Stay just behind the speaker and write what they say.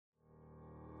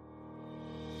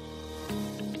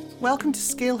Welcome to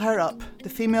Scale Her Up, the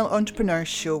Female Entrepreneurs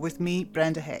Show with me,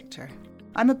 Brenda Hector.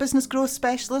 I'm a business growth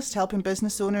specialist helping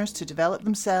business owners to develop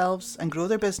themselves and grow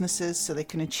their businesses so they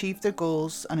can achieve their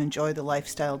goals and enjoy the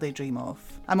lifestyle they dream of.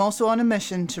 I'm also on a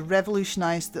mission to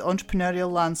revolutionise the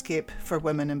entrepreneurial landscape for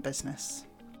women in business.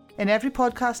 In every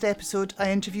podcast episode,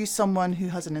 I interview someone who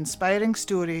has an inspiring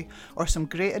story or some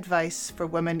great advice for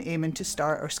women aiming to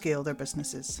start or scale their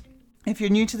businesses. If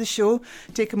you're new to the show,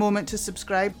 take a moment to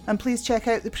subscribe and please check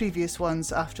out the previous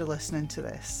ones after listening to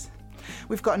this.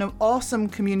 We've got an awesome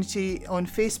community on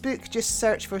Facebook. Just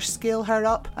search for Scale Her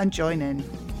Up and join in.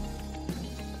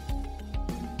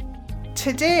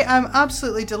 Today, I'm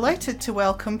absolutely delighted to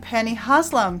welcome Penny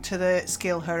Haslam to the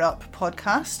Scale Her Up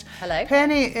podcast. Hello.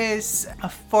 Penny is a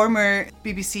former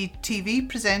BBC TV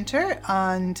presenter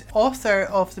and author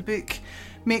of the book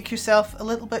Make Yourself a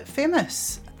Little Bit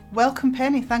Famous. Welcome,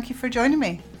 Penny. Thank you for joining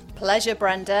me. Pleasure,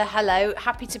 Brenda. Hello.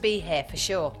 Happy to be here for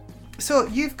sure. So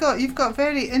you've got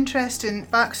very interesting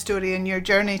backstory in your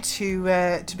journey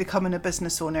to becoming a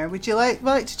business owner. Would you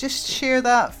like to just share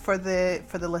that for the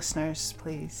listeners,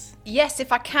 please? Yes,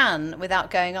 if I can,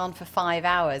 without going on for 5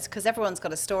 hours, because everyone's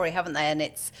got a story, haven't they? And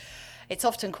it's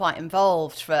often quite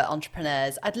involved for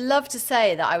entrepreneurs. I'd love to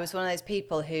say that I was one of those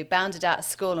people who bounded out of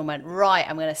school and went, right,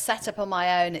 I'm going to set up on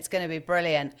my own. It's going to be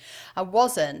brilliant. I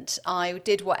wasn't. I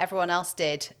did what everyone else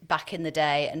did back in the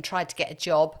day and tried to get a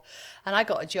job. And I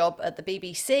got a job at the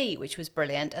BBC, which was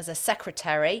brilliant, as a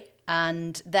secretary.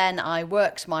 And then I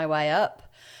worked my way up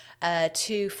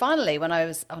to finally, when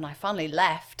I finally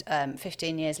left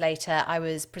 15 years later, I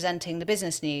was presenting the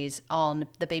business news on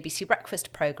the BBC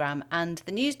Breakfast programme and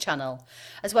the news channel,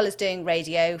 as well as doing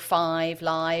Radio 5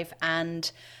 Live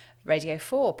and Radio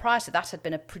 4. Prior to that, I'd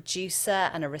been a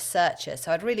producer and a researcher.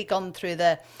 So I'd really gone through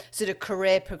the sort of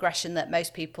career progression that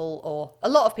most people, or a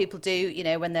lot of people do, you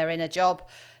know, when they're in a job,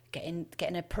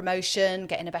 getting a promotion,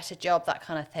 getting a better job, that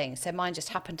kind of thing. So mine just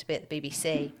happened to be at the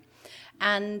BBC.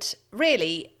 And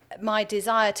really, my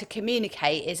desire to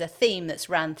communicate is a theme that's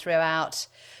ran throughout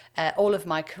all of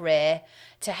my career,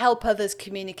 to help others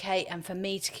communicate and for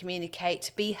me to communicate,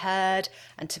 to be heard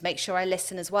and to make sure I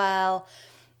listen as well.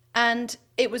 And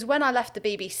it was when I left the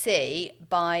BBC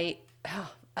by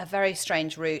a very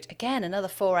strange route. Again, another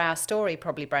 4-hour story,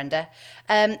 probably, Brenda.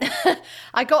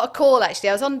 I got a call, actually.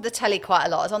 I was on the telly quite a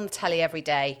lot. I was on the telly every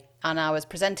day and I was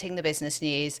presenting the business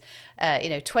news,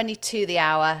 20 to the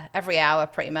hour, every hour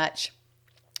pretty much,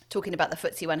 talking about the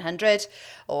FTSE 100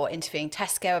 or interviewing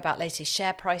Tesco about latest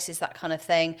share prices, that kind of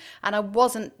thing. And I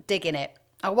wasn't digging it.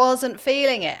 I wasn't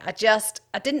feeling it.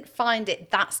 I didn't find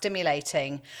it that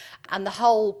stimulating. And the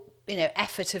whole,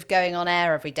 effort of going on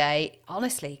air every day,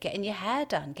 honestly, getting your hair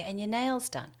done, getting your nails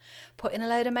done, putting a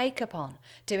load of makeup on,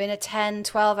 doing a 10,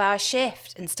 12-hour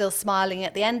shift and still smiling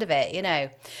at the end of it,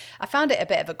 I found it a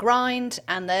bit of a grind,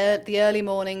 and the early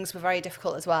mornings were very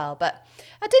difficult as well. But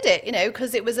I did it,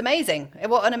 because it was amazing.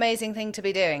 What an amazing thing to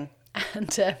be doing.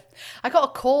 And I got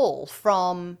a call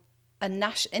from an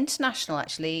international,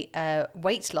 actually,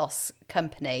 weight loss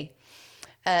company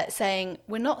saying,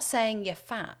 we're not saying you're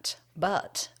fat,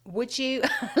 but would you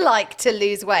like to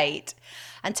lose weight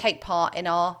and take part in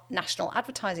our national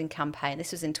advertising campaign?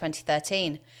 This was in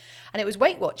 2013, and it was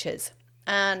Weight Watchers.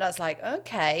 And I was like,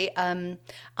 okay,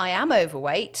 I am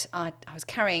overweight. I was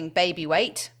carrying baby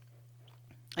weight.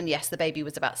 And yes, the baby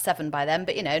was about 7 by then,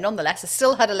 but nonetheless, I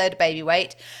still had a load of baby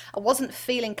weight. I wasn't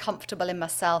feeling comfortable in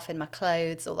myself, in my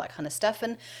clothes, all that kind of stuff.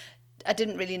 And I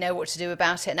didn't really know what to do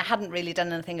about it, and I hadn't really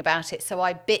done anything about it. So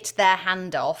I bit their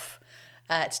hand off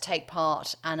to take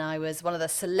part, and I was one of the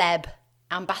celeb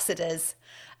ambassadors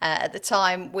at the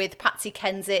time with Patsy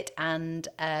Kensit and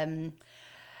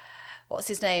what's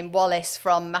his name, Wallace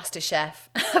from MasterChef.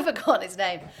 I've forgotten his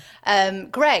name.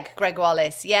 Greg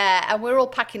Wallace, yeah. And we were all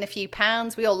packing a few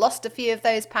pounds. We all lost a few of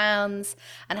those pounds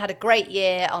and had a great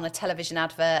year on a television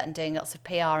advert and doing lots of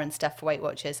PR and stuff for Weight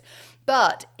Watchers.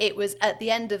 But it was at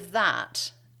the end of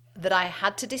that I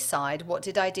had to decide, what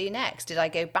did I do next? Did I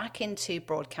go back into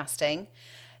broadcasting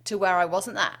to where I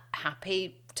wasn't that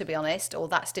happy, to be honest, or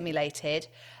that stimulated,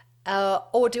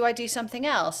 or do I do something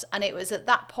else? And it was at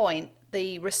that point,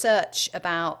 the research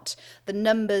about the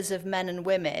numbers of men and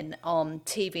women on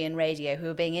TV and radio who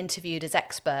were being interviewed as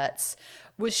experts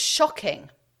was shocking.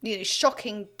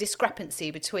 Shocking discrepancy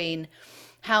between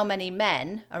how many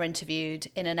men are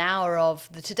interviewed in an hour of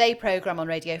the Today programme on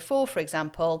Radio 4, for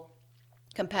example,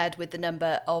 compared with the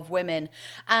number of women.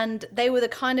 And they were the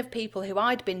kind of people who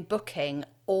I'd been booking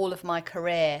all of my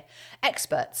career,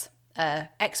 experts.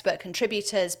 expert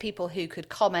contributors, people who could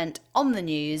comment on the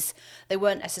news. They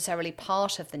weren't necessarily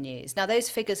part of the news. Now, those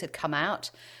figures had come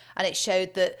out and it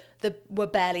showed that there were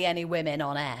barely any women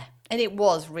on air. And it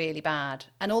was really bad.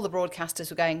 And all the broadcasters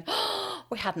were going, oh,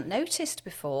 we hadn't noticed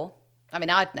before. I mean,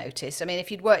 I'd noticed. I mean,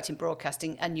 if you'd worked in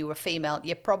broadcasting and you were female,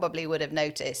 you probably would have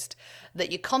noticed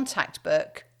that your contact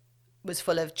book was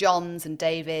full of Johns and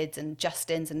Davids and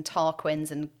Justins and Tarquins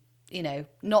and, you know,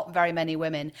 not very many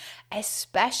women,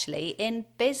 especially in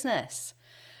business.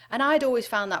 And I'd always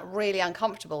found that really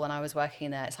uncomfortable when I was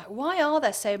working there. It's like, why are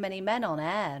there so many men on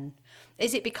air? And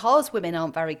is it because women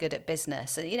aren't very good at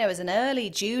business? And, you know, as an early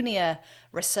junior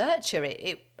researcher,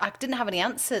 I didn't have any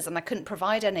answers and I couldn't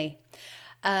provide any.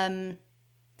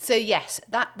 So yes,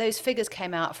 those figures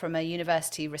came out from a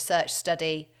university research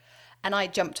study, and I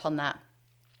jumped on that.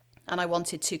 And I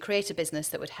wanted to create a business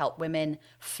that would help women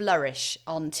flourish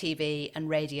on TV and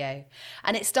radio.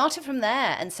 And it started from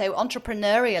there. And so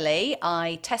entrepreneurially,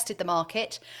 I tested the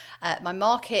market. My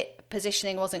market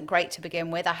positioning wasn't great to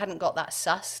begin with. I hadn't got that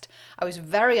sussed. I was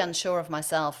very unsure of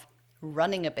myself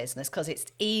running a business, because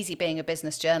it's easy being a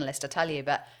business journalist, I tell you,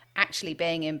 but actually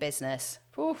being in business,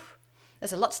 oof,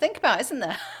 there's a lot to think about, isn't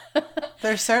there?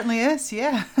 There certainly is,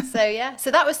 yeah. So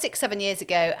that was 6-7 years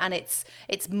ago, and it's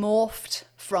morphed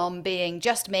from being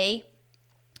just me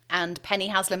and Penny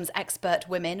Haslam's Expert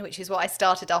Women, which is what I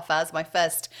started off as, my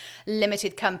first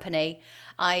limited company.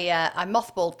 I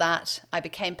mothballed that. I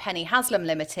became Penny Haslam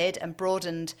Limited and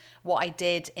broadened what I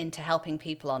did into helping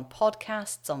people on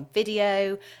podcasts, on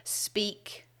video,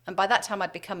 speak. And by that time,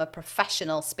 I'd become a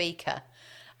professional speaker.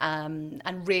 And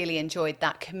really enjoyed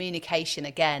that communication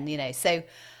again, you know. So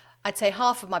I'd say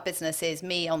half of my business is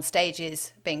me on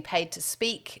stages being paid to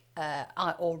speak,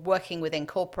 or working within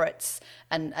corporates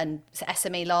and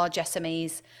large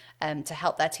SMEs to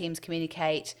help their teams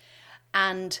communicate,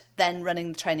 and then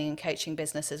running the training and coaching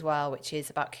business as well, which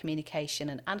is about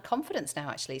communication and confidence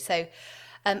now, actually. So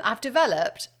I've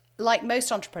developed, like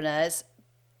most entrepreneurs,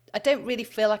 I don't really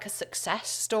feel like a success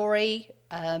story.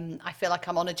 I feel like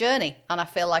I'm on a journey, and I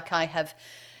feel like I have,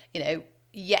 you know,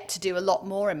 yet to do a lot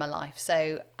more in my life.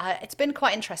 So it's been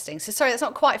quite interesting. So sorry, that's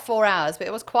not quite 4 hours, but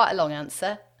it was quite a long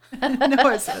answer.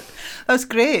 No, that's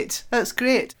great. That's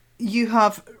great. You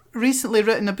have recently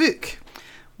written a book.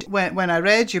 When I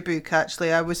read your book,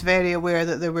 actually, I was very aware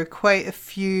that there were quite a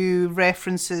few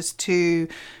references to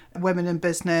women in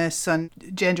business and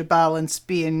gender balance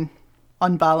being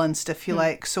unbalanced, if you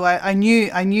like. So I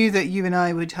knew that you and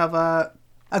I would have a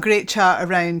great chat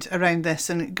around this,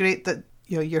 and great that,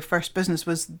 you know, your first business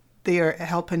was there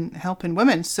helping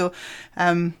women. So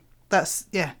that's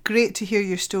great to hear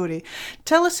your story.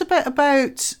 Tell us a bit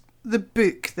about the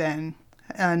book then,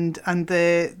 and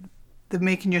the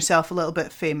making yourself a little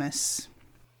bit famous.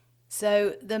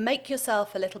 So the Make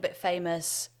Yourself a Little Bit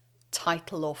Famous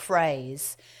title or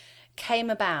phrase came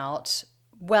about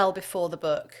well before the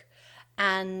book.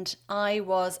 And I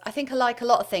think like a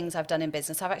lot of things I've done in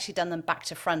business, I've actually done them back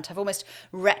to front. I've almost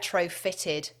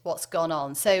retrofitted what's gone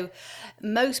on. So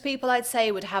most people, I'd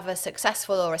say, would have a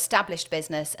successful or established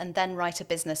business and then write a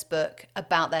business book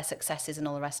about their successes and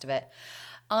all the rest of it.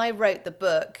 I wrote the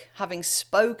book having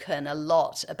spoken a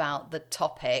lot about the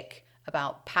topic,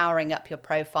 about powering up your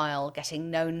profile,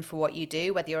 getting known for what you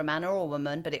do, whether you're a man or a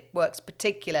woman, but it works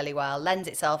particularly well, lends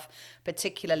itself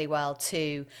particularly well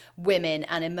to women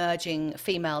and emerging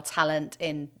female talent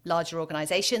in larger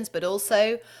organizations, but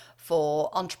also for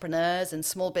entrepreneurs and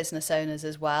small business owners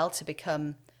as well to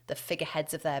become the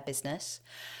figureheads of their business.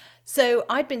 So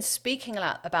I'd been speaking a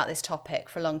lot about this topic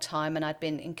for a long time, and I'd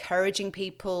been encouraging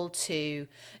people to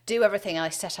do everything I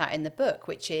set out in the book,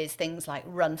 which is things like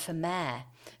run for mayor.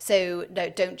 So no,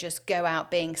 don't just go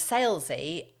out being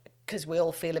salesy, because we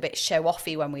all feel a bit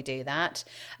show-offy when we do that,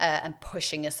 and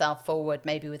pushing yourself forward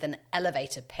maybe with an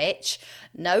elevator pitch.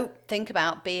 No, think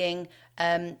about being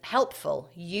helpful,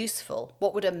 useful.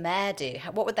 What would a mayor do?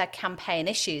 What would their campaign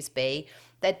issues be?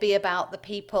 They'd be about the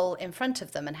people in front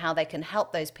of them and how they can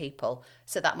help those people.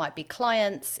 So that might be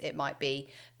clients, it might be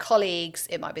colleagues,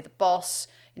 it might be the boss.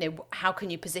 You know, how can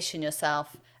you position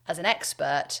yourself as an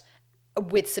expert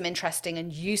with some interesting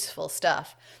and useful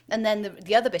stuff? And then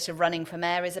the other bit of running for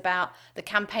mayor is about the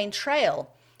campaign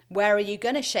trail. Where are you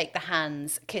going to shake the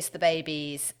hands, kiss the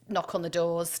babies, knock on the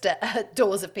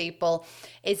doors of people?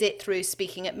 Is it through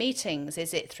speaking at meetings?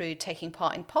 Is it through taking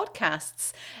part in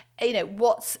podcasts? You know,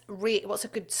 what's a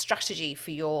good strategy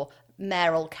for your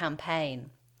mayoral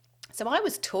campaign? So I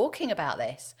was talking about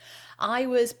this. I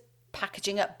was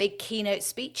packaging up big keynote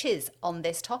speeches on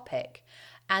this topic.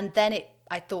 And then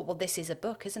I thought, well, this is a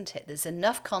book, isn't it? There's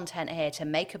enough content here to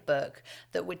make a book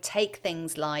that would take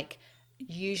things like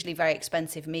usually very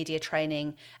expensive media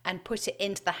training and put it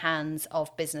into the hands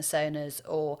of business owners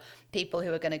or people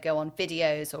who are going to go on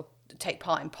videos or take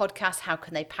part in podcasts. How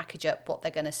can they package up what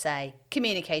they're going to say?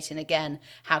 Communicating again,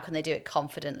 how can they do it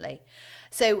confidently?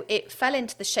 So it fell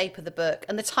into the shape of the book,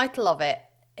 and the title of it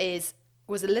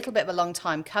was a little bit of a long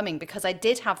time coming, because I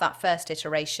did have that first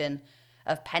iteration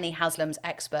of Penny Haslam's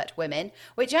Expert Women,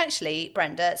 which actually,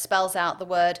 Brenda, spells out the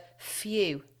word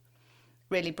few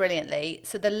really brilliantly.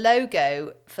 So the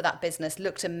logo for that business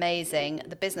looked amazing.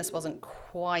 The business wasn't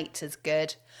quite as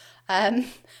good.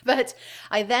 But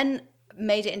I then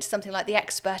made it into something like the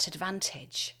Expert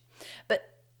Advantage.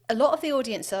 But a lot of the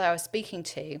audience that I was speaking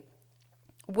to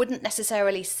wouldn't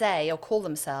necessarily say or call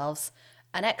themselves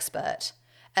an expert.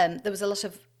 There was a lot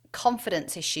of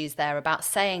confidence issues there about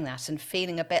saying that and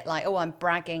feeling a bit like, oh, I'm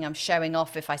bragging, I'm showing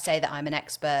off if I say that I'm an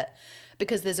expert,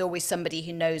 because there's always somebody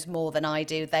who knows more than I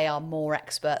do. They are more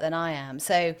expert than I am.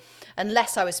 So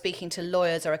unless I was speaking to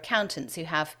lawyers or accountants who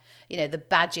have, the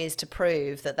badges to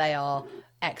prove that they are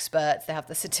experts, they have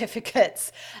the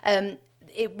certificates,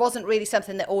 it wasn't really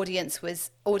something that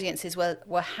audiences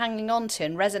were hanging on to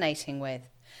and resonating with.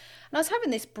 And I was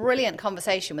having this brilliant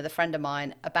conversation with a friend of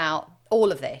mine about all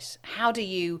of this. How do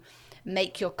you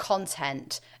make your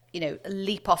content,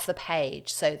 leap off the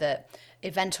page so that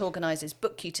event organisers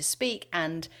book you to speak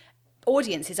and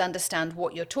audiences understand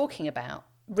what you're talking about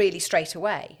really straight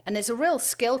away? And there's a real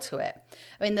skill to it.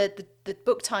 I mean, the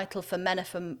book title for Men are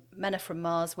from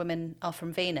Mars, Women Are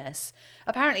from Venus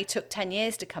apparently took 10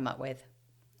 years to come up with.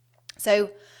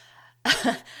 So,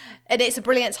 and it's a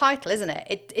brilliant title, isn't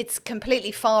it? It's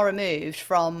completely far removed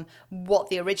from what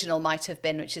the original might have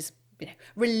been, which is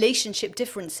relationship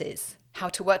differences, how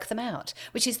to work them out,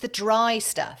 which is the dry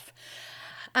stuff.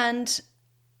 And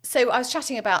so I was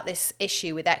chatting about this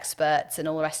issue with experts and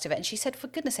all the rest of it, and she said, for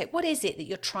goodness sake, what is it that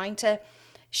you're trying to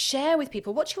share with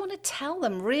people? What do you want to tell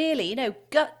them, really?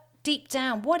 Gut deep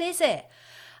down, what is it?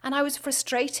 And I was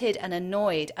frustrated and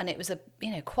annoyed, and it was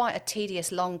quite a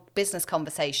tedious, long business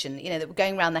conversation, that we're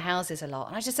going around the houses a lot.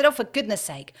 And I just said, oh, for goodness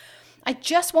sake, I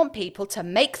just want people to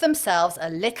make themselves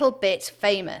a little bit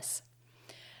famous.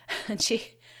 And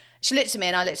she looked at me,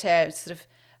 and I looked at her, sort of,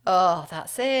 oh,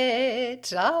 that's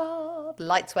it. Oh, the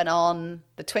lights went on,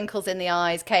 the twinkles in the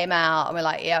eyes came out, and we're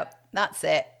like, yep, that's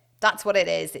it. That's what it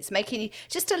is. It's making you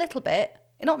just a little bit.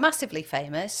 You're not massively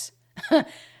famous.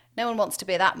 No one wants to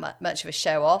be that much of a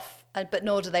show off, but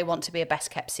nor do they want to be a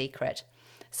best kept secret.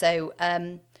 So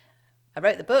I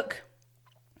wrote the book.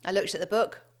 I looked at the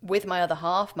book with my other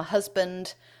half, my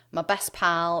husband, my best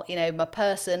pal,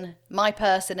 my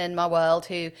person in my world,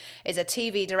 who is a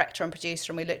TV director and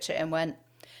producer. And we looked at it and went,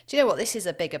 do you know what? This is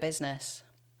a bigger business.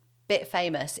 Bit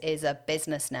Famous is a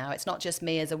business now. It's not just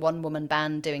me as a one-woman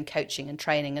band doing coaching and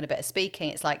training and a bit of speaking.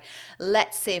 It's like,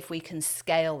 let's see if we can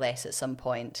scale this at some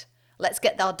point. Let's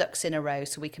get our ducks in a row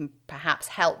so we can perhaps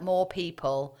help more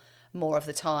people more of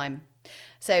the time.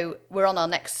 So we're on our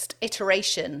next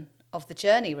iteration of the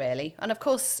journey, really. And of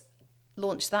course,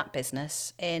 launched that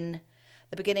business in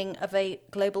the beginning of a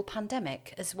global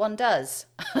pandemic, as one does.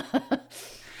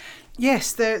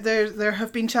 Yes, there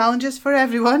have been challenges for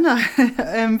everyone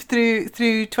through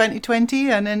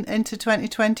 2020 and into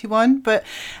 2021. But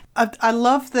I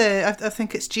love I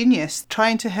think it's genius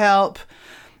trying to help.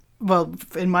 Well,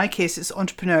 in my case, it's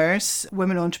entrepreneurs,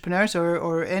 women entrepreneurs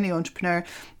or any entrepreneur,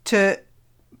 to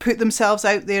put themselves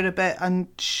out there a bit and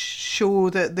show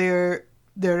that they're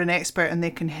an expert and they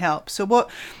can help. So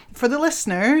for the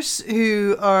listeners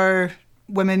who are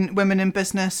women in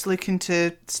business looking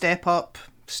to step up,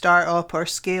 start up or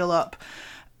scale up,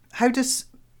 how does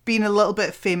being a little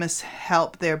bit famous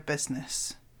help their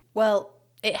business? Well,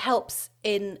 it helps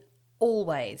in all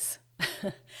ways.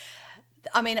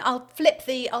 I mean, I'll flip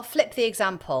the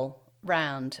example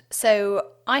round. So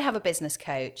I have a business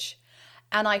coach,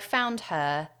 and I found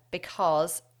her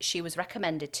because she was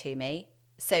recommended to me.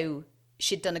 So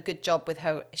she'd done a good job with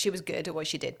her. She was good at what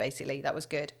she did, basically. That was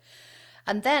good.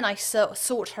 And then I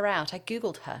sought her out. I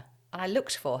Googled her and I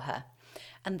looked for her.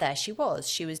 And there she was.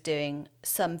 She was doing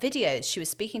some videos. She was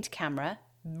speaking to camera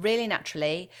really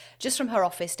naturally, just from her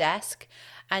office desk.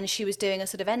 And she was doing a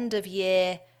sort of end of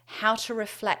year, how to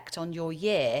reflect on your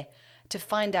year to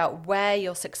find out where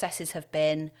your successes have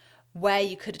been, where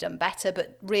you could have done better,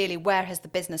 but really where has the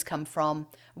business come from,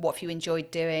 what have you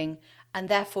enjoyed doing, and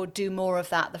therefore do more of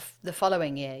that the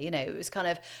following year. It was kind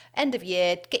of end of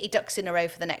year, get your ducks in a row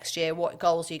for the next year, what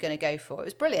goals are you going to go for? It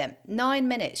was brilliant. 9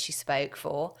 minutes she spoke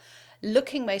for,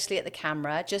 looking mostly at the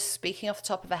camera, just speaking off the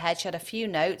top of her head. She had a few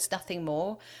notes, nothing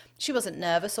more. She wasn't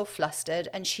nervous or flustered,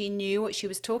 and she knew what she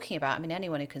was talking about. I mean,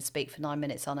 anyone who can speak for 9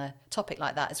 minutes on a topic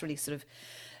like that is really sort of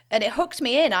And it hooked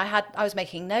me in. I was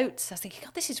making notes. I was thinking,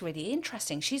 God, this is really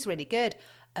interesting. She's really good.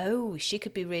 Oh, she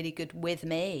could be really good with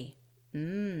me.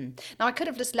 Now, I could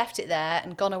have just left it there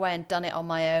and gone away and done it on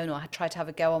my own, or I had tried to have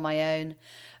a go on my own,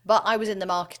 but I was in the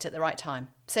market at the right time.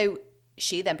 So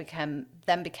she then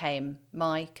became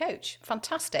my coach.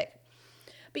 Fantastic.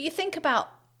 But you think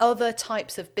about other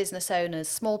types of business owners,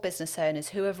 small business owners,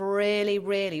 who have really,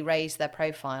 really raised their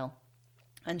profile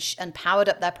and powered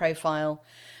up their profile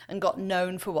and got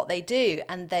known for what they do.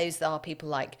 And those are people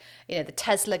like, the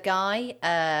Tesla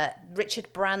guy,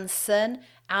 Richard Branson,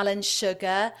 Alan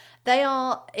Sugar. They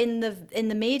are in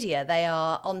the media, they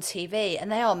are on TV,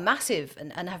 and they are massive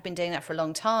and have been doing that for a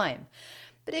long time.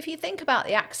 But if you think about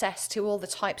the access to all the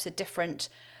types of different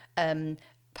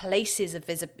places of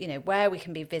where we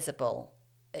can be visible,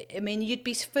 I mean, you'd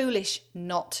be foolish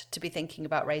not to be thinking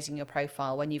about raising your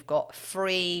profile when you've got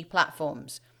free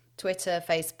platforms: Twitter,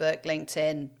 Facebook,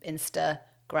 LinkedIn,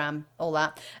 Instagram, all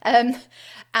that,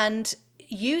 and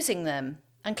using them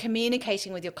and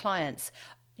communicating with your clients,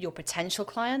 your potential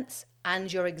clients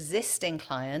and your existing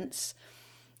clients,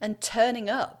 and turning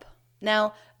up.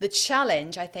 Now, the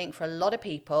challenge, I think, for a lot of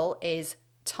people is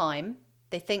time.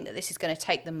 They think that this is going to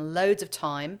take them loads of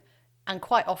time, and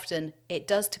quite often it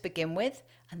does to begin with,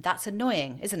 and that's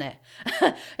annoying, isn't it?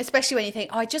 Especially when you think,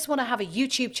 I just want to have a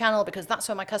YouTube channel because that's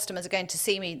where my customers are going to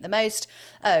see me the most.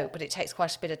 Oh, but it takes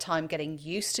quite a bit of time getting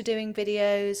used to doing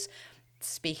videos,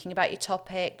 speaking about your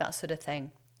topic, that sort of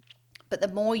thing. But the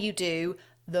more you do,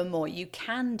 the more you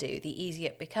can do, the easier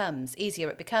it becomes.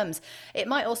 It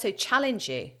might also challenge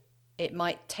you. It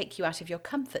might take you out of your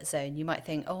comfort zone. You might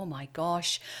think, oh my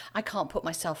gosh, I can't put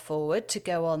myself forward to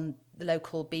go on the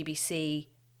local BBC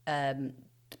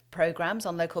programs,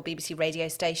 on local BBC radio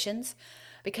stations,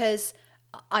 because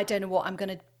I don't know what I'm going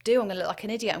to do. I'm going to look like an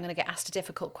idiot. I'm going to get asked a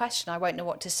difficult question. I won't know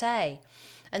what to say.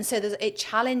 And so it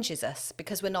challenges us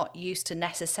because we're not used to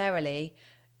necessarily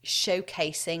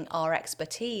showcasing our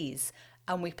expertise.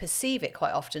 And we perceive it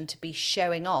quite often to be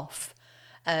showing off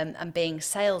and being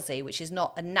salesy, which is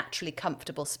not a naturally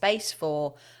comfortable space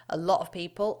for a lot of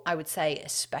people. I would say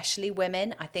especially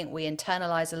women. I think we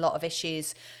internalize a lot of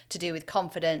issues to do with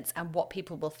confidence and what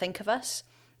people will think of us,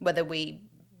 whether we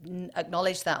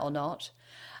acknowledge that or not.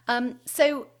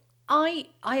 So I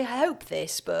hope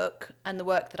this book and the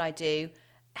work that I do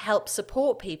helps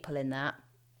support people in that,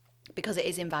 because it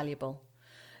is invaluable.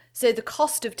 So the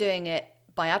cost of doing it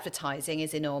by advertising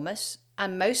is enormous,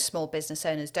 and most small business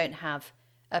owners don't have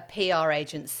a PR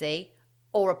agency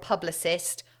or a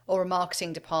publicist or a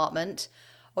marketing department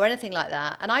or anything like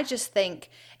that. And I just think,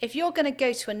 if you're going to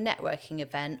go to a networking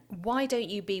event, why don't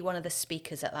you be one of the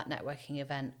speakers at that networking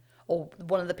event, or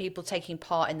one of the people taking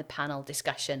part in the panel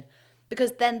discussion?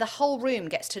 Because then the whole room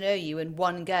gets to know you in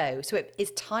one go. So it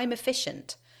is time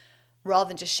efficient, rather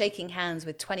than just shaking hands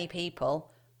with 20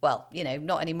 people. Well,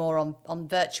 not anymore on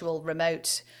virtual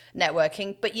remote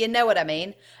networking, but you know what I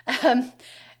mean.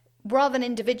 Rather than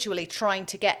individually trying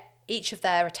to get each of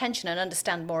their attention and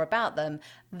understand more about them,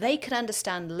 they can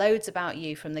understand loads about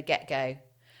you from the get-go.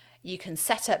 You can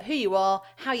set up who you are,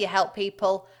 how you help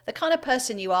people, the kind of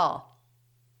person you are.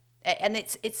 And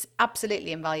it's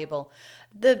absolutely invaluable.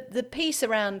 The piece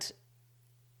around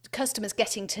customers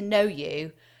getting to know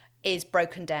you is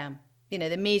broken down.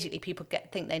 Immediately people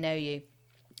think they know you.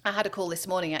 I had a call this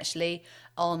morning actually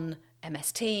on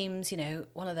MS Teams,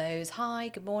 one of those, hi,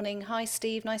 good morning, hi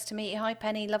Steve, nice to meet you, hi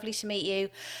Penny, lovely to meet you.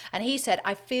 And he said,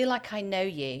 I feel like I know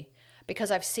you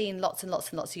because I've seen lots and lots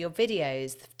and lots of your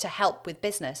videos to help with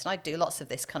business. And I do lots of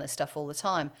this kind of stuff all the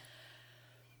time.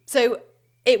 So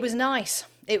it was nice.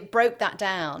 It broke that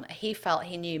down. He felt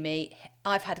he knew me.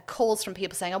 I've had calls from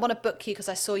people saying, I want to book you because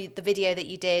I saw the video that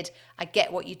you did. I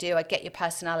get what you do. I get your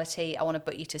personality. I want to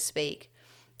book you to speak.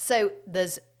 So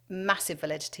there's massive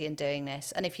validity in doing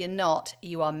this, and if you're not,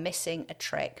 you are missing a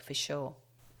trick for sure.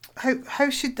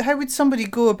 How would somebody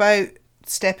go about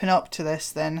stepping up to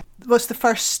this then? What's the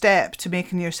first step to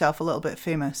making yourself a little bit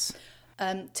famous?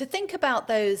 To think about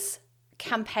those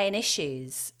campaign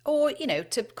issues, or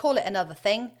to call it another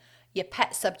thing, your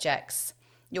pet subjects,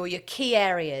 or your key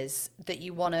areas that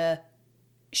you want to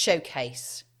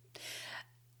showcase.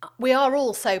 We are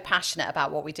all so passionate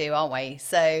about what we do, aren't we?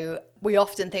 So we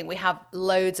often think we have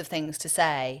loads of things to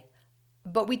say,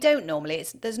 but we don't normally.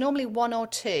 There's normally one or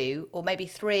two, or maybe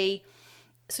three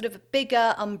sort of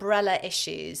bigger umbrella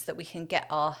issues that we can get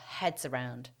our heads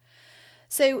around.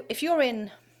 So if you're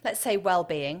in, let's say,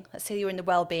 well-being, let's say you're in the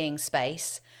well-being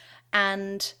space,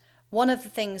 and one of the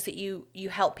things that you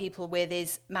help people with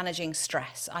is managing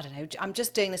stress. I don't know, I'm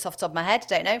just doing this off the top of my head,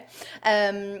 don't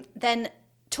know. Then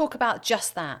talk about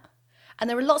just that, And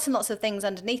there are lots and lots of things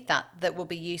underneath that will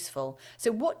be useful.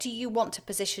 So what do you want to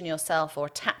position yourself or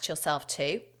attach yourself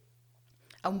to?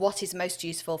 And what is most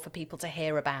useful for people to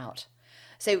hear about?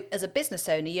 So as a business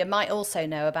owner, you might also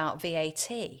know about VAT,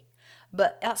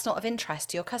 but that's not of interest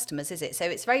to your customers, is it? So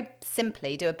it's very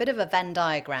simply do a bit of a Venn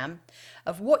diagram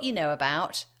of what you know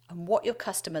about and what your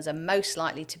customers are most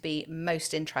likely to be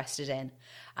most interested in.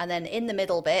 And then in the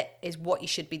middle bit is what you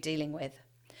should be dealing with.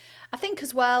 I think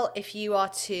as well, if you are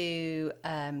to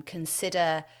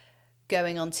consider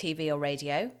going on TV or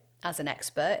radio as an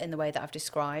expert in the way that I've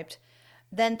described,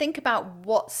 then think about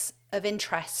what's of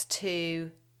interest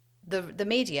to the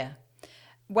media.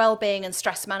 Well-being and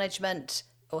stress management,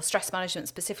 or stress management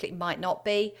specifically, might not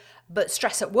be, but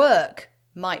stress at work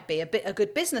might be a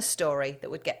good business story that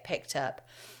would get picked up.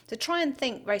 So try and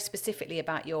think very specifically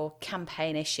about your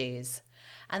campaign issues,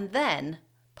 and then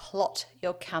plot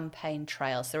your campaign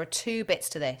trails. There are 2 bits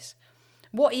to this.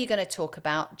 What are you going to talk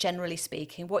about, generally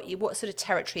speaking? What sort of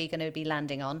territory are you going to be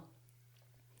landing on?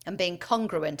 And being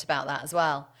congruent about that as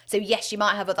well. So yes, you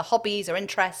might have other hobbies or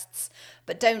interests,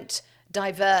 but don't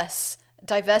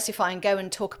diversify and go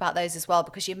and talk about those as well,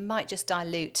 because you might just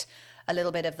dilute a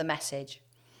little bit of the message.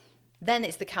 Then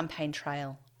it's the campaign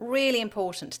trail. Really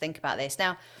important to think about this.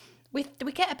 Now, we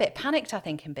get a bit panicked, I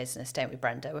think, in business, don't we,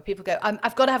 Brenda? Where people go,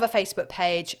 I've got to have a Facebook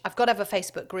page. I've got to have a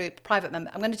Facebook group, private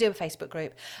member. I'm going to do a Facebook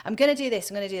group. I'm going to do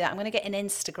this. I'm going to do that. I'm going to get an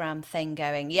Instagram thing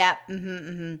going. Yeah,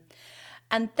 And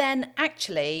then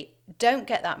actually don't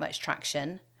get that much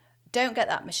traction, don't get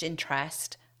that much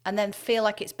interest, and then feel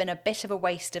like it's been a bit of a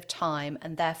waste of time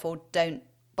and therefore don't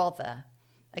bother,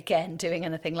 again, doing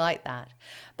anything like that.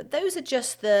 But those are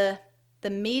just the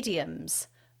mediums,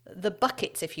 the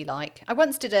buckets, if you like. I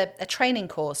once did a training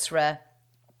course for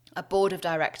a board of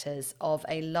directors of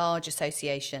a large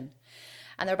association,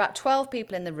 and there are about 12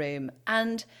 people in the room,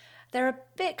 and they're a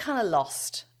bit kind of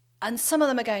lost. And some of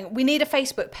them are going, we need a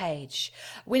Facebook page.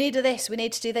 We need to do this. We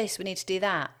need to do this. We need to do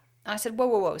that. And I said,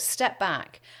 whoa, step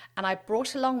back. And I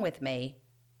brought along with me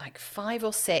like 5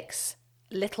 or 6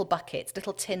 little buckets,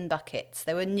 little tin buckets.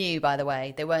 They were new, by the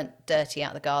way. They weren't dirty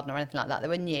out of the garden or anything like that. They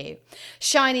were new,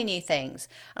 shiny new things.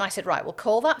 And I said, right, we'll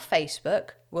call that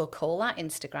Facebook. We'll call that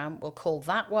Instagram. We'll call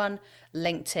that one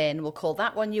LinkedIn. We'll call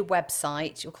that one your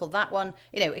website. You'll call that one,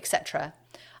 etc.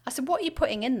 I said, what are you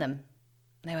putting in them?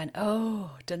 And they went,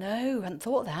 oh, dunno, hadn't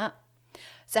thought of that.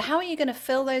 So how are you going to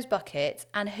fill those buckets,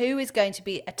 and who is going to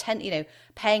be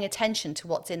paying attention to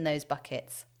what's in those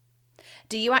buckets?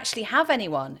 Do you actually have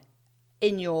anyone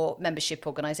in your membership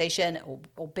organisation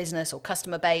or business or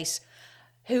customer base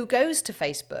who goes to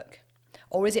Facebook?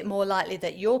 Or is it more likely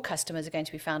that your customers are going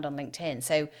to be found on LinkedIn?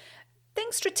 So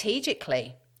think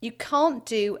strategically. You can't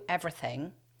do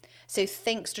everything. So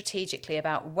think strategically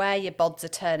about where your bods are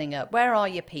turning up. Where are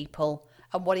your people?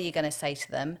 And what are you going to say to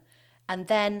them? And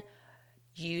then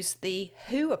use the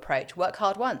who approach. Work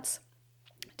hard once.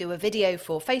 Do a video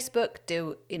for Facebook,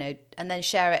 and then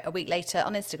share it a week later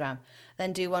on Instagram.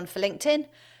 Then do one for LinkedIn,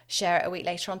 share it a week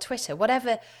later on Twitter.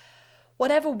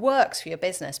 Whatever works for your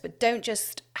business, but don't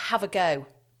just have a go.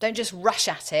 Don't just rush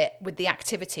at it with the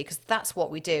activity, because that's what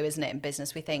we do, isn't it, in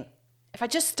business? We think, if I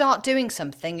just start doing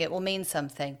something, it will mean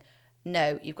something.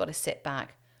 No, you've got to sit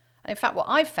back. And in fact, what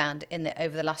I've found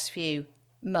over the last few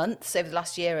months, over the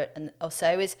last year or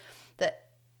so, is that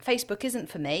Facebook isn't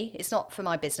for me. It's not for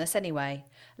my business anyway.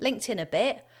 LinkedIn a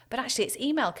bit, but actually it's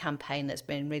email campaign that's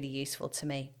been really useful to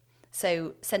me.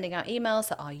 So sending out emails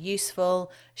that are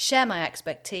useful, share my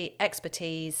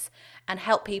expertise, and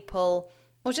help people,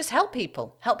 or just help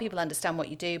people understand what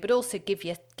you do, but also give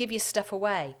your stuff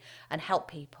away and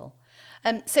help people.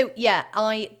 So yeah,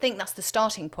 I think that's the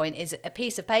starting point, is a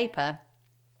piece of paper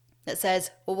that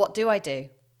says, well, what do I do?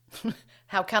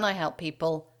 How can I help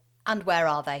people? And where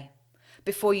are they?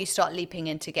 Before you start leaping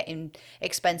into getting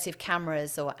expensive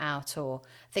cameras or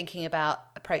thinking about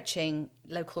approaching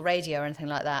local radio or anything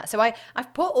like that. So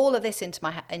I've put all of this into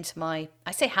my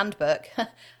I say handbook.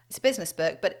 It's a business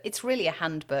book, but it's really a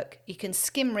handbook. You can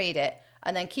skim read it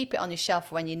and then keep it on your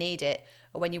shelf when you need it,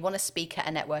 or when you want to speak at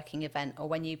a networking event, or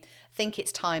when you think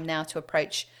it's time now to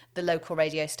approach the local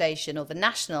radio station or the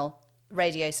national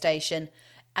radio station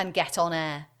and get on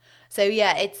air. So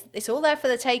yeah, it's all there for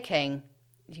the taking.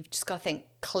 You've just got to think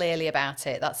clearly about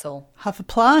it. That's all. Have a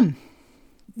plan.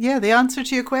 Yeah, the answer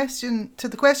to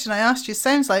the question I asked you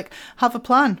sounds like have a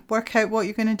plan. Work out what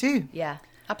you're going to do. Yeah,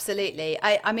 absolutely.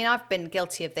 I mean, I've been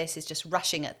guilty of this, is just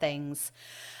rushing at things.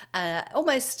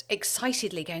 Almost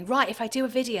excitedly going, right, if I do a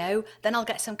video, then I'll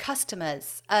get some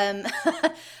customers,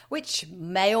 which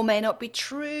may or may not be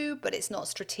true, but it's not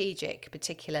strategic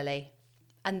particularly.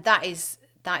 And that is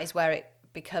where it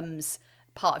becomes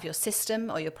part of your system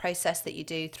or your process that you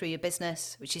do through your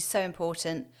business, which is so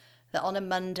important, that on a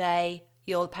Monday,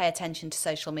 you'll pay attention to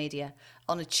social media.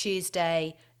 On a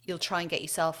Tuesday, you'll try and get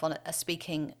yourself on a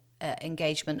speaking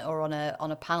engagement or on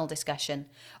a panel discussion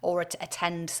or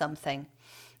attend something.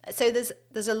 So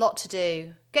there's a lot to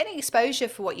do. Getting exposure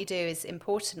for what you do is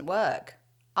important work.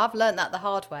 I've learned that the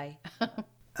hard way.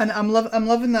 And I'm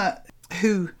loving that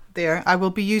who there. I will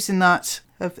be using that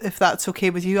if that's okay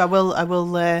with you. I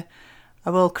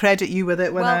will credit you with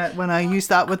it when I use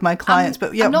that with my clients.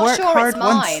 But yeah, I'm not work sure hard it's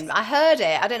mine. once. I heard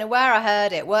it. I don't know where I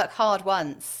heard it. Work hard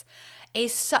once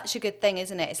is such a good thing,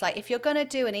 isn't it? It's like if you're going to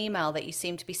do an email that you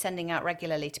seem to be sending out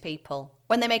regularly to people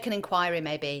when they make an inquiry,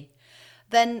 maybe,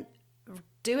 then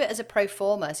do it as a pro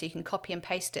forma so you can copy and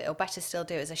paste it, or better still,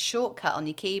 do it as a shortcut on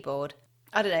your keyboard.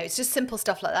 I don't know. It's just simple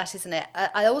stuff like that, isn't it?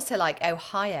 I also like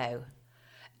Ohio.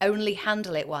 Only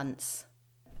handle it once.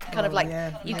 Kind of like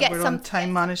you get we're some on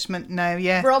time management now.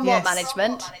 Yeah, we're on what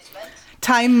management?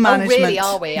 Time management. Oh, really?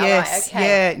 Are we? Yes. All right,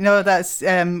 okay. Yeah. No, that's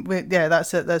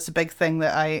that's a big thing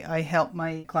that I help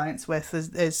my clients with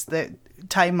is the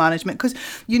time management, because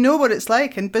you know what it's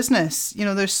like in business. You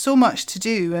know, there's so much to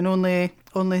do and only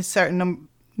a certain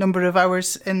number of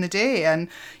hours in the day, and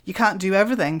you can't do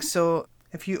everything. So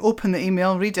if you open the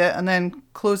email, read it, and then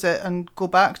close it and go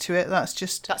back to it,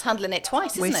 that's handling it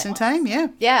twice, isn't it? Wasting time, yeah.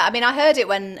 Yeah, I mean, I heard it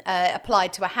when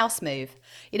applied to a house move.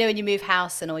 You know, when you move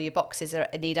house and all your boxes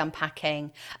need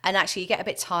unpacking, and actually you get a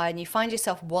bit tired and you find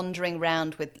yourself wandering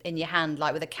around in your hand,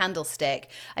 like with a candlestick,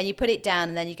 and you put it down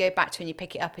and then you go back to it and you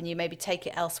pick it up and you maybe take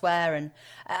it elsewhere. And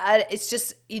it's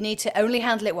just, you need to only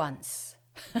handle it once.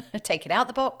 Take it out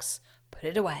the box, put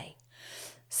it away.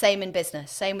 Same in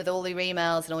business, same with all your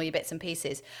emails and all your bits and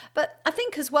pieces. But I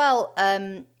think as well,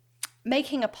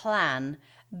 making a plan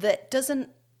that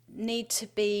doesn't need to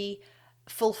be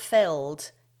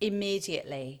fulfilled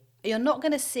immediately. You're not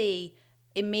going to see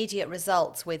immediate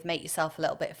results with make yourself a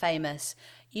little bit famous.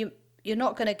 You're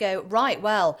not going to go, right,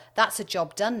 well, that's a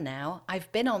job done now.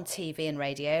 I've been on TV and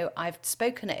radio. I've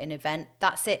spoken at an event.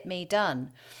 That's it, me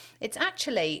done. It's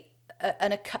actually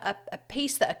a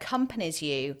piece that accompanies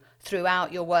you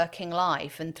throughout your working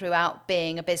life and throughout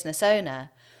being a business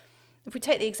owner. If we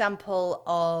take the example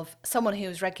of someone who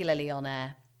was regularly on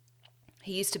air,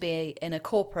 he used to be in a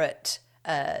corporate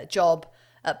job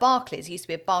at Barclays. He used to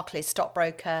be a Barclays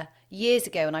stockbroker years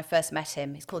ago when I first met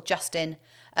him. He's called Justin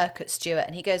Urquhart Stewart,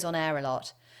 and he goes on air a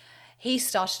lot. He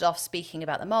started off speaking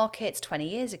about the markets 20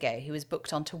 years ago. He was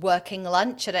booked onto Working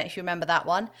Lunch. I don't know if you remember that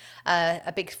one.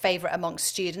 A big favourite amongst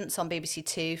students on BBC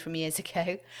Two from years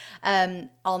ago.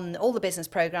 On all the business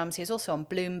programmes. He was also on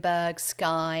Bloomberg,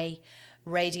 Sky,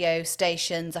 radio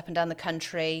stations up and down the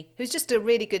country. He was just a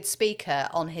really good speaker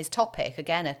on his topic.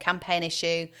 Again, a campaign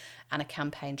issue and a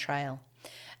campaign trail.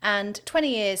 And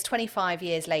 25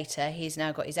 years later, he's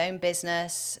now got his own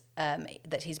business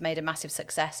that he's made a massive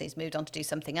success. He's moved on to do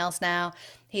something else now.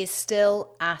 He is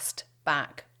still asked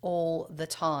back all the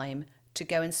time to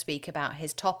go and speak about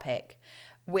his topic,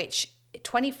 which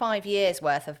 25 years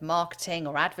worth of marketing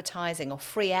or advertising or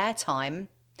free airtime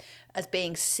as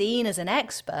being seen as an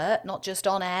expert, not just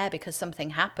on air because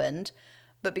something happened,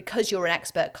 but because you're an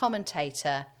expert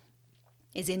commentator,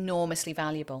 is enormously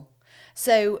valuable.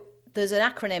 So there's an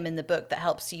acronym in the book that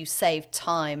helps you save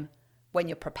time when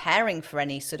you're preparing for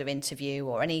any sort of interview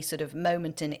or any sort of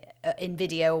moment in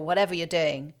video or whatever you're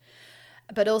doing.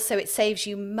 But also it saves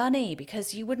you money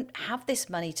because you wouldn't have this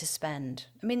money to spend.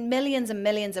 I mean, millions and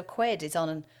millions of quid is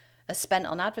spent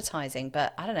on advertising,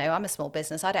 but I don't know, I'm a small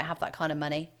business. I don't have that kind of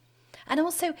money. And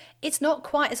also, it's not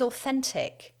quite as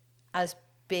authentic as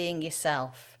being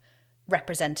yourself,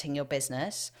 representing your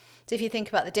business. So if you think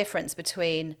about the difference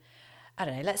between, I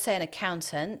don't know, let's say an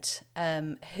accountant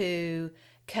who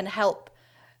can help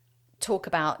talk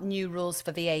about new rules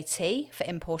for VAT, for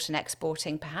import and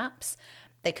exporting perhaps.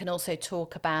 They can also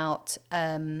talk about,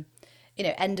 end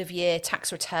of year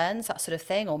tax returns, that sort of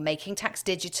thing, or making tax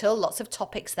digital, lots of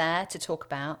topics there to talk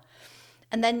about.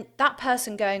 And then that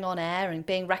person going on air and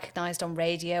being recognised on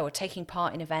radio or taking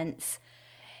part in events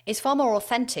is far more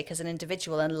authentic as an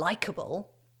individual and likeable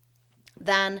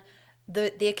than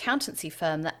the accountancy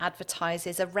firm that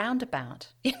advertises a roundabout.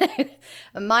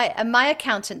 And my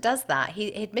accountant does that.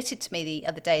 He admitted to me the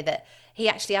other day that he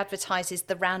actually advertises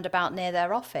the roundabout near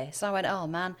their office. I went, oh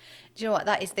man, do you know what?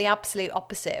 That is the absolute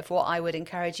opposite of what I would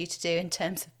encourage you to do in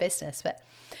terms of business. But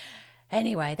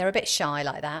anyway, they're a bit shy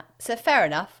like that. So fair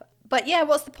enough. But yeah,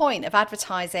 what's the point of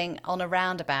advertising on a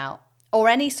roundabout or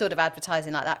any sort of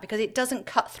advertising like that? Because it doesn't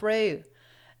cut through.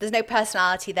 There's no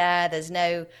personality there. There's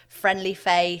no friendly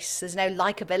face. There's no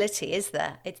likability, is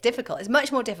there? It's difficult. It's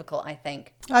much more difficult, I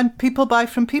think. And people buy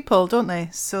from people, don't they?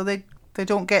 So they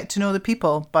don't get to know the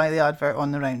people by the advert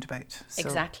on the roundabout. So.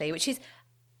 Exactly, which is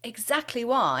exactly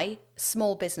why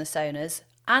small business owners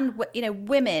and, you know,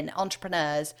 women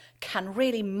entrepreneurs can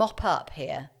really mop up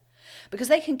here, because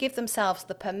they can give themselves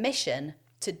the permission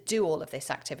to do all of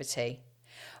this activity.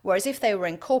 Whereas if they were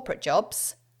in corporate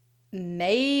jobs,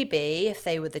 maybe if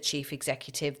they were the chief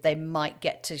executive, they might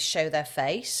get to show their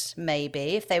face.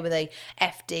 Maybe if they were the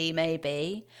FD,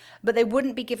 maybe, but they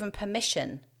wouldn't be given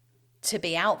permission to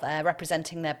be out there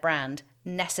representing their brand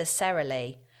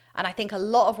necessarily. And I think a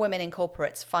lot of women in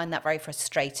corporates find that very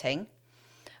frustrating.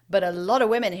 But a lot of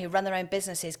women who run their own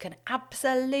businesses can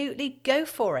absolutely go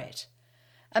for it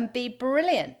and be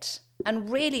brilliant and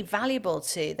really valuable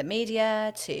to the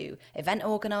media, to event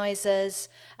organisers,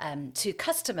 to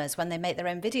customers when they make their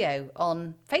own video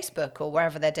on Facebook or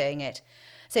wherever they're doing it.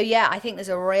 So yeah, I think there's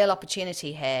a real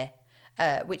opportunity here,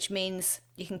 which means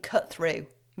you can cut through,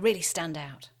 really stand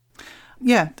out.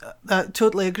 Yeah,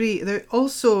 totally agree. There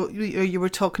also, you were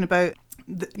talking about,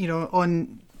 you know,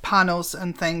 on panels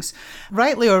and things,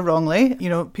 rightly or wrongly, you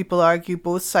know, people argue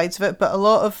both sides of it, but a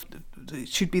lot of it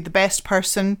should be the best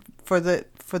person for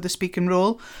the speaking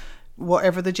role,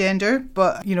 whatever the gender.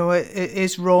 But, you know, it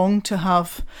is wrong to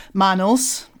have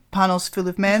panels full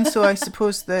of men. So I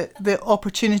suppose that the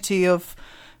opportunity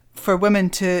for women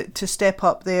to step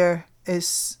up there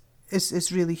is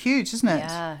really huge, isn't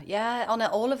it? Yeah. On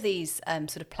all of these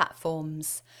sort of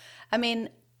platforms. I mean,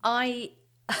 I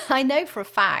know for a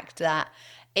fact that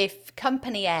if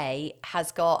company A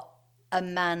has got a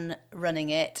man running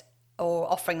it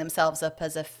or offering themselves up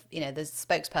as the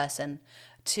spokesperson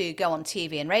to go on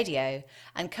TV and radio,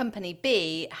 and company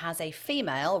B has a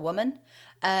woman,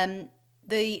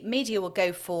 the media will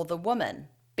go for the woman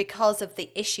because of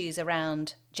the issues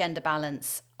around gender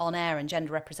balance on air and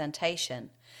gender representation.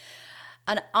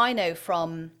 And I know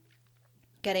from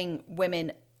getting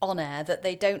women on air that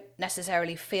they don't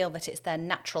necessarily feel that it's their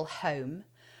natural home.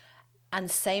 And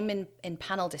same in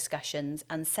panel discussions,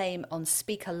 and same on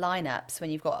speaker lineups when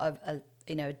you've got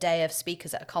a day of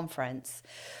speakers at a conference.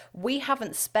 We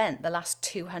haven't spent the last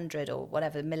 200 or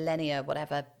whatever, millennia,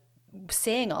 whatever,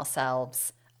 seeing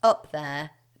ourselves up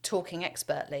there talking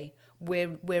expertly.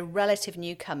 We're relative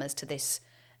newcomers to this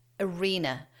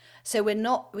arena. So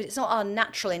it's not our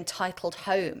natural entitled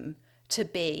home to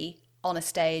be on a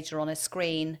stage or on a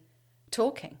screen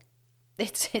talking.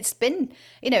 It's been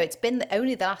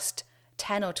only the last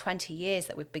 10 or 20 years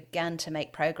that we've begun to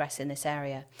make progress in this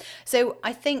area. So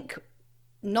I think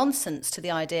nonsense to the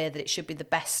idea that it should be the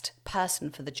best person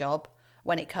for the job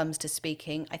when it comes to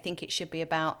speaking. I think it should be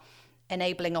about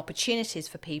enabling opportunities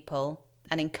for people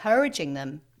and encouraging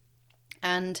them.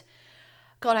 And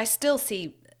God, I still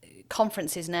see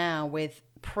conferences now with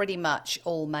pretty much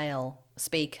all male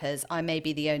speakers. I may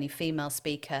be the only female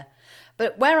speaker,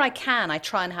 but where I can, I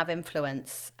try and have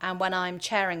influence. And when I'm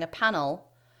chairing a panel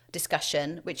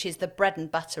discussion, which is the bread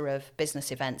and butter of business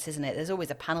events, isn't it? There's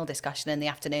always a panel discussion in the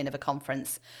afternoon of a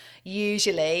conference.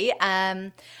 Usually,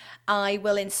 I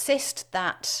will insist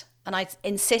that, and I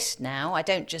insist now, I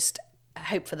don't just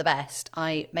hope for the best.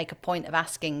 I make a point of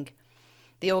asking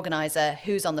the organizer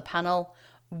who's on the panel,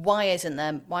 why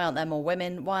aren't there more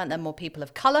women? Why aren't there more people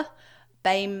of colour,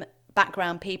 BAME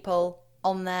background people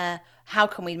on there? How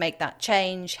can we make that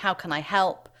change? How can I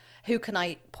help? Who can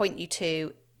I point you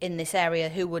to in this area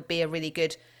who would be a really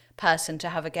good person to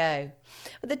have a go?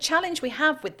 But the challenge we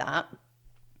have with that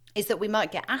is that we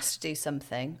might get asked to do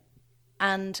something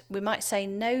and we might say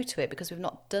no to it because we've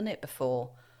not done it before,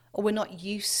 or we're not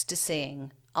used to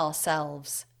seeing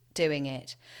ourselves doing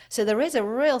it. So there is a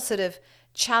real sort of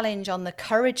challenge on the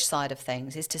courage side of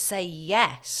things, is to say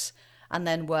yes and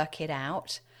then work it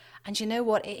out. And you know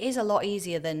what? It is a lot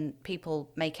easier than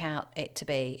people make out it to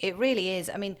be. It really is.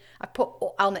 I mean, I put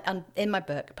in my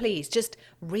book, please just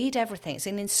read everything. It's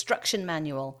an instruction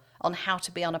manual on how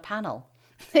to be on a panel.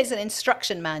 It's an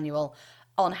instruction manual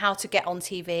on how to get on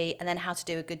TV and then how to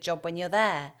do a good job when you're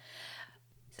there.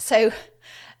 So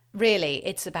really,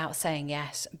 it's about saying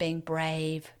yes, being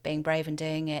brave and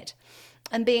doing it,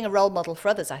 and being a role model for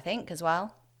others, I think, as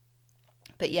well.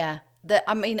 But yeah,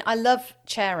 I love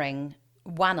chairing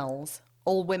WANLs,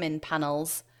 all women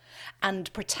panels,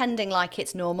 and pretending like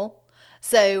it's normal.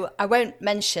 So I won't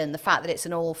mention the fact that it's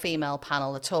an all-female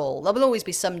panel at all. There will always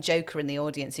be some joker in the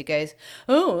audience who goes,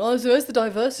 "Oh, so where's the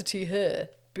diversity here?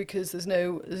 Because there's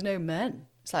no men."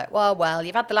 It's like, well,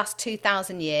 you've had the last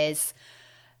 2,000 years.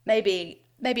 Maybe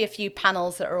a few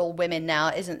panels that are all women now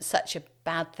isn't such a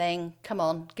bad thing. Come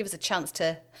on, give us a chance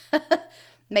to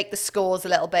make the scores a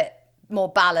little bit more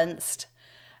balanced.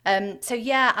 So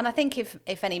yeah, and I think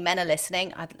if any men are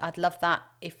listening, I'd love that.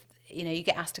 If you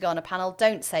get asked to go on a panel,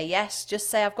 don't say yes, just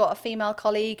say I've got a female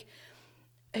colleague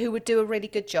who would do a really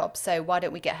good job, so why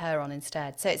don't we get her on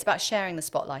instead? So it's about sharing the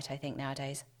spotlight, I think,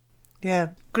 nowadays. Yeah,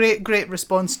 great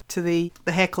response to the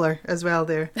heckler as well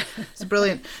there. It's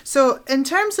brilliant. So in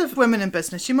terms of women in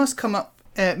business, you must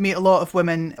meet a lot of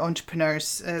women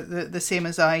entrepreneurs, the same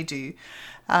as I do.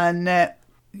 And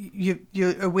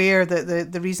you're aware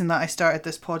that the reason that I started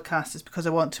this podcast is because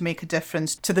I want to make a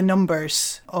difference to the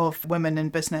numbers of women in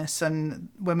business and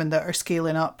women that are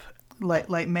scaling up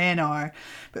like men are.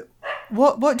 But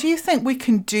what do you think we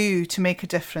can do to make a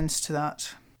difference to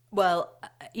that? Well,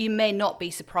 you may not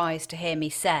be surprised to hear me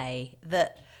say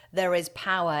that there is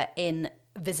power in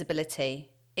visibility,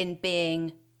 in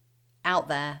being out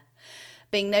there,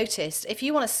 being noticed. If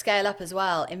you want to scale up as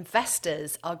well,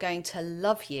 investors are going to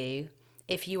love you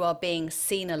if you are being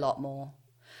seen a lot more,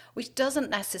 which doesn't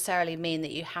necessarily mean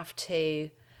that you have to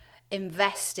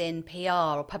invest in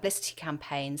PR or publicity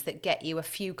campaigns that get you a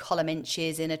few column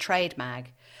inches in a trade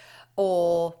mag,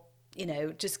 or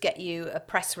just get you a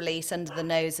press release under the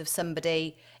nose of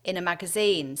somebody in a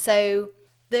magazine. So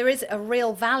there is a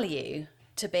real value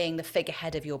to being the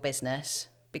figurehead of your business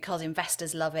because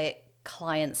investors love it,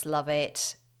 clients love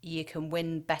it, you can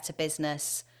win better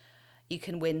business, you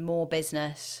can win more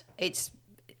business. It's,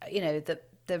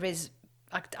 there is,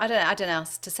 I don't know how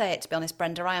to say it, to be honest,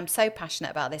 Brenda. I am so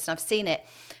passionate about this and I've seen it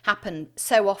happen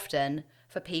so often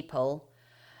for people.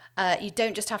 You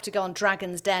don't just have to go on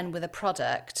Dragon's Den with a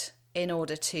product in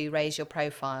order to raise your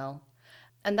profile.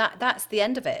 And that's the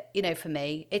end of it, for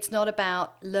me. It's not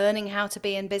about learning how to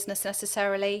be in business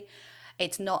necessarily.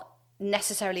 It's not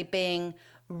necessarily being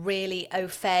really au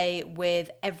fait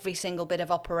with every single bit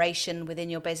of operation within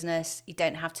your business. You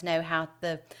don't have to know how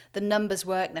the numbers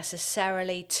work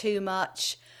necessarily too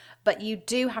much, but you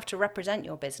do have to represent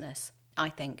your business, I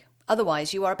think.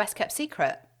 Otherwise, you are a best kept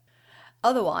secret.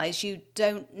 Otherwise, you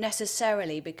don't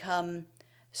necessarily become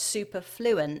super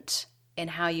fluent in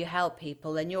how you help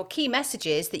people, and your key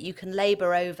messages that you can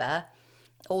labour over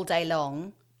all day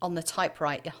long on the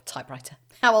typewriter.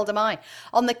 How old am I?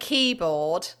 On the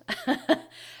keyboard.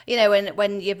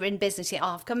 When you're in business,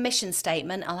 I'll have a mission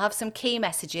statement. I'll have some key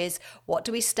messages. What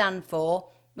do we stand for?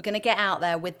 We're going to get out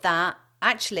there with that.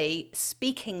 Actually,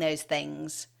 speaking those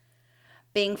things,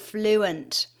 being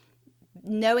fluent,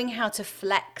 knowing how to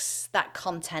flex that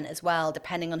content as well,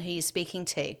 depending on who you're speaking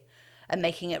to, and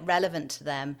making it relevant to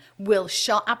them will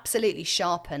absolutely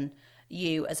sharpen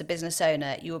you as a business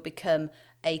owner. You will become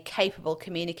a capable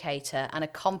communicator and a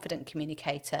confident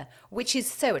communicator, which is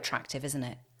so attractive, isn't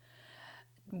it?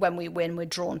 When we're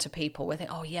drawn to people, we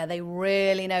think, oh yeah, they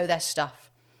really know their stuff.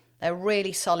 They're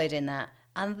really solid in that.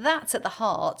 And that's at the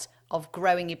heart of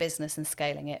growing your business and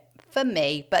scaling it, for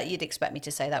me. But you'd expect me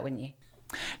to say that, wouldn't you?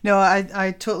 No,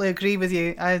 I totally agree with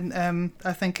you. I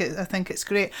think it's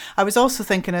great. I was also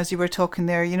thinking as you were talking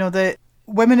there, that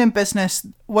women in business,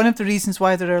 one of the reasons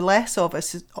why there are less of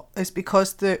us is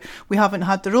because we haven't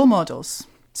had the role models.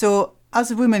 So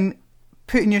as a woman,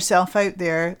 putting yourself out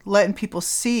there, letting people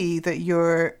see that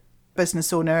you're a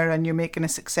business owner and you're making a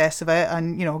success of it,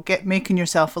 and making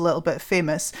yourself a little bit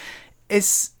famous,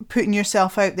 is putting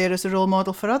yourself out there as a role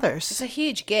model for others. It's a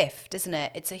huge gift, isn't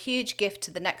it? It's a huge gift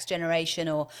to the next generation,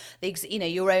 or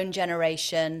your own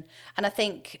generation. And I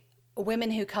think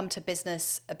women who come to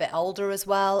business a bit older as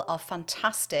well are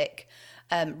fantastic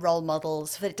role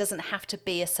models. But it doesn't have to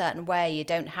be a certain way. You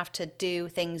don't have to do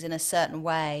things in a certain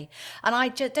way.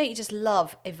 And don't you just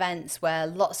love events where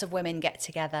lots of women get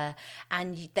together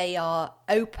and they are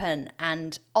open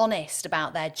and honest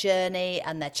about their journey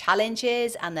and their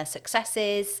challenges and their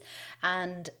successes,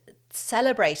 and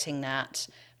celebrating that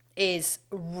is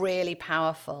really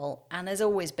powerful. And there's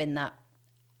always been that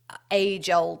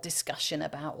age-old discussion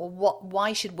about,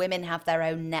 why should women have their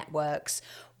own networks?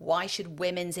 Why should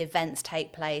women's events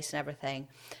take place and everything?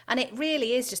 And it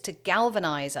really is just to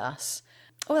galvanise us.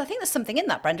 Oh, I think there's something in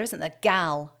that, Brenda, isn't there?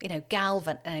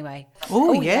 Anyway.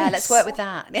 Oh, yes. Yeah, let's work with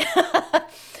that.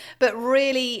 But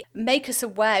really make us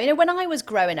aware. When I was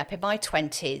growing up in my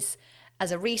 20s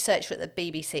as a researcher at the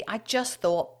BBC, I just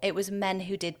thought it was men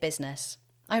who did business.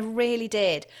 I really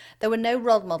did. There were no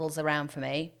role models around for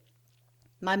me.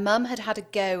 My mum had a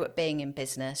go at being in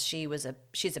business. She's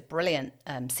a brilliant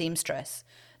seamstress,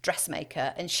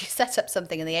 dressmaker, and she set up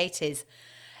something in the 80s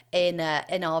in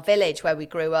our village where we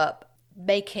grew up,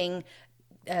 making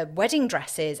wedding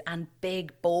dresses and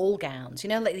big ball gowns.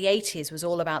 Like the 80s was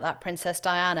all about that Princess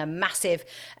Diana, massive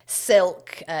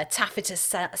silk, taffeta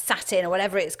satin or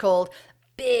whatever it's called,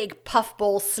 big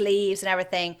puffball sleeves and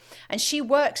everything. And she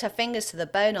worked her fingers to the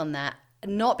bone on that,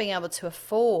 not being able to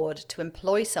afford to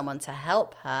employ someone to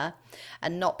help her,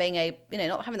 and not being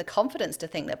not having the confidence to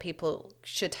think that people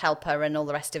should help her and all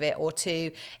the rest of it, or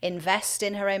to invest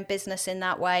in her own business in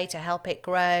that way to help it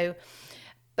grow.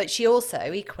 But she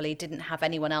also equally didn't have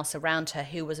anyone else around her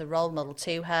who was a role model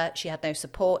to her. She had no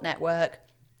support network.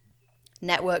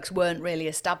 Networks weren't really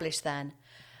established then.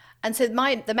 And so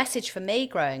the message for me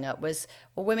growing up was,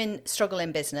 well, women struggle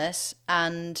in business,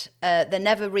 and they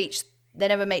never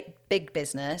make big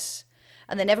business,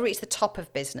 and they never reach the top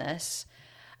of business.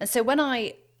 And so when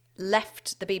I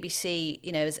left the BBC,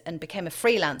 and became a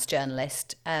freelance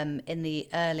journalist in the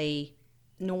early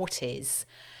noughties,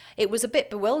 it was a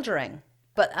bit bewildering.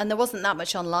 And there wasn't that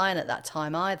much online at that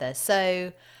time either.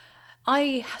 So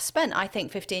I spent, I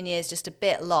think, 15 years just a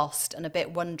bit lost and a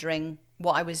bit wondering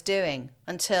what I was doing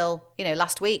until,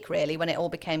 last week, really, when it all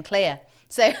became clear.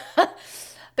 So,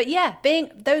 but yeah,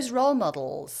 being those role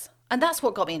models. And that's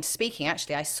what got me into speaking,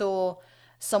 actually. I saw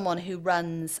someone who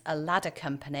runs a ladder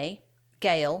company,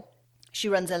 Gail. She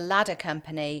runs a ladder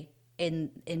company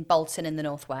in Bolton in the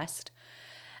Northwest.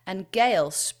 And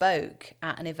Gail spoke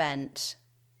at an event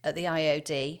at the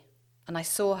IOD. And I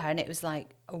saw her, and it was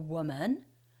like a woman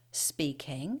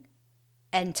speaking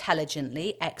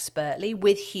intelligently, expertly,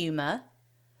 with humour.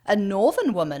 A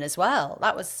northern woman as well.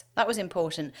 That was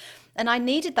important. And I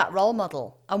needed that role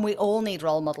model. And we all need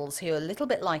role models who are a little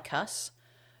bit like us,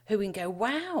 who can go,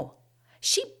 wow,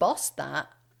 she bossed that.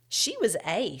 She was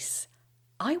ace.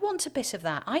 I want a bit of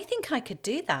that. I think I could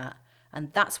do that.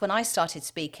 And that's when I started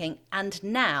speaking. And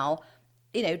now,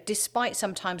 despite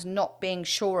sometimes not being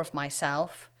sure of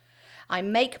myself, I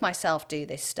make myself do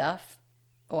this stuff,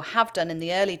 or have done in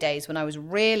the early days when I was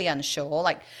really unsure.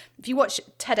 Like, if you watch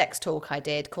TEDx talk I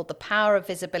did called The Power of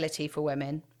Visibility for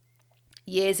Women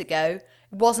years ago,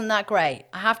 it wasn't that great.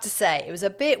 I have to say, it was a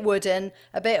bit wooden,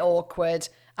 a bit awkward.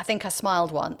 I think I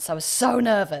smiled once. I was so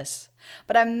nervous.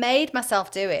 But I made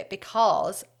myself do it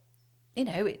because,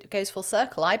 it goes full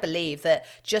circle. I believe that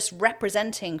just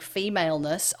representing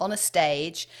femaleness on a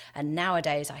stage, and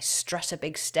nowadays I strut a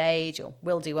big stage, or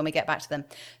will do when we get back to them,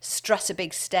 strut a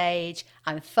big stage.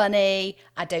 I'm funny.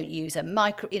 I don't use I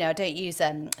don't use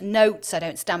notes. I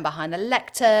don't stand behind the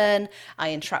lectern.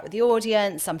 I interact with the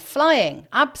audience. I'm flying,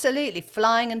 absolutely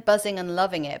flying and buzzing and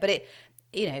loving it. But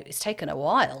it's taken a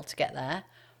while to get there.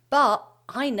 But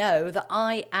I know that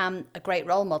I am a great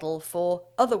role model for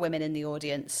other women in the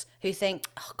audience who think,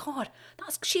 oh God,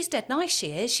 she's dead nice,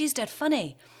 she is. She's dead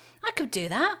funny. I could do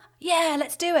that. Yeah,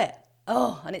 let's do it.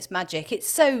 Oh, and it's magic. It's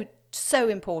so, so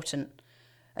important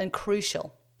and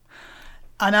crucial.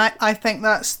 And I think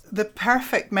that's the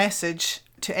perfect message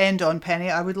to end on,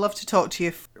 Penny. I would love to talk to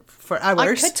you for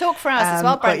hours. I could talk for hours as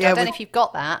well, Brenda. I don't know if you've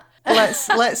got that.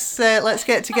 Let's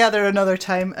get together another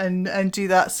time and do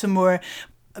that some more.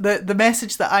 The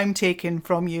message that I'm taking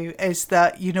from you is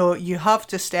that, you have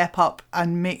to step up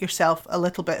and make yourself a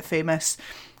little bit famous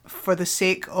for the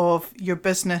sake of your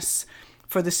business,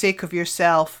 for the sake of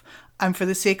yourself, and for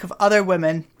the sake of other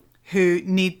women who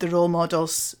need the role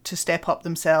models to step up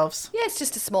themselves. Yeah, it's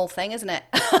just a small thing, isn't it?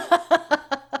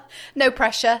 No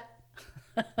pressure.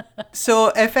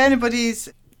 So if anybody's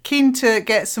keen to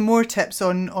get some more tips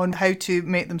on how to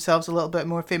make themselves a little bit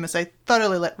more famous, I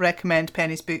thoroughly recommend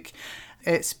Penny's book.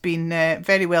 It's been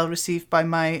very well received by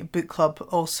my book club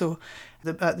also,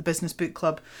 at the Business Book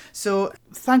Club. So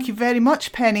thank you very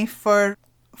much, Penny, for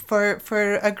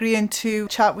agreeing to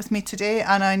chat with me today.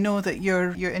 And I know that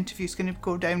your interview is going to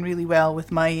go down really well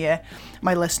with my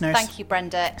my listeners. Thank you,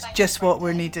 Brenda. It's just what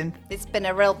we're needing. It's been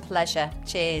a real pleasure.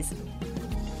 Cheers.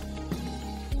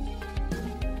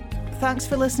 Thanks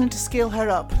for listening to Scale Her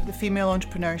Up, the Female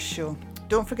Entrepreneurs Show.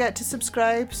 Don't forget to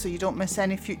subscribe so you don't miss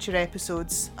any future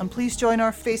episodes, and please join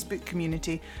our Facebook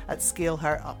community at Scale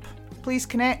Her Up. Please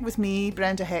connect with me,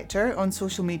 Brenda Hector, on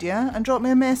social media and drop me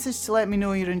a message to let me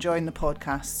know you're enjoying the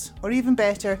podcasts, or even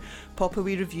better, pop a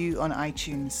wee review on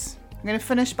iTunes. I'm going to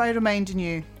finish by reminding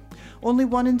you, only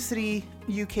 1 in 3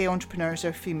 UK entrepreneurs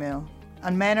are female,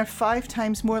 and men are 5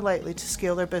 times more likely to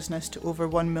scale their business to over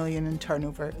 1 million in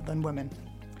turnover than women.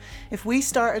 If we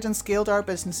started and scaled our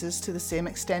businesses to the same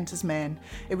extent as men,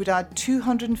 it would add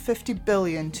 250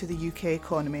 billion to the UK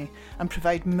economy and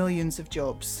provide millions of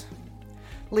jobs.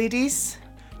 Ladies,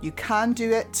 you can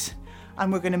do it,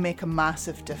 and we're going to make a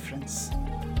massive difference.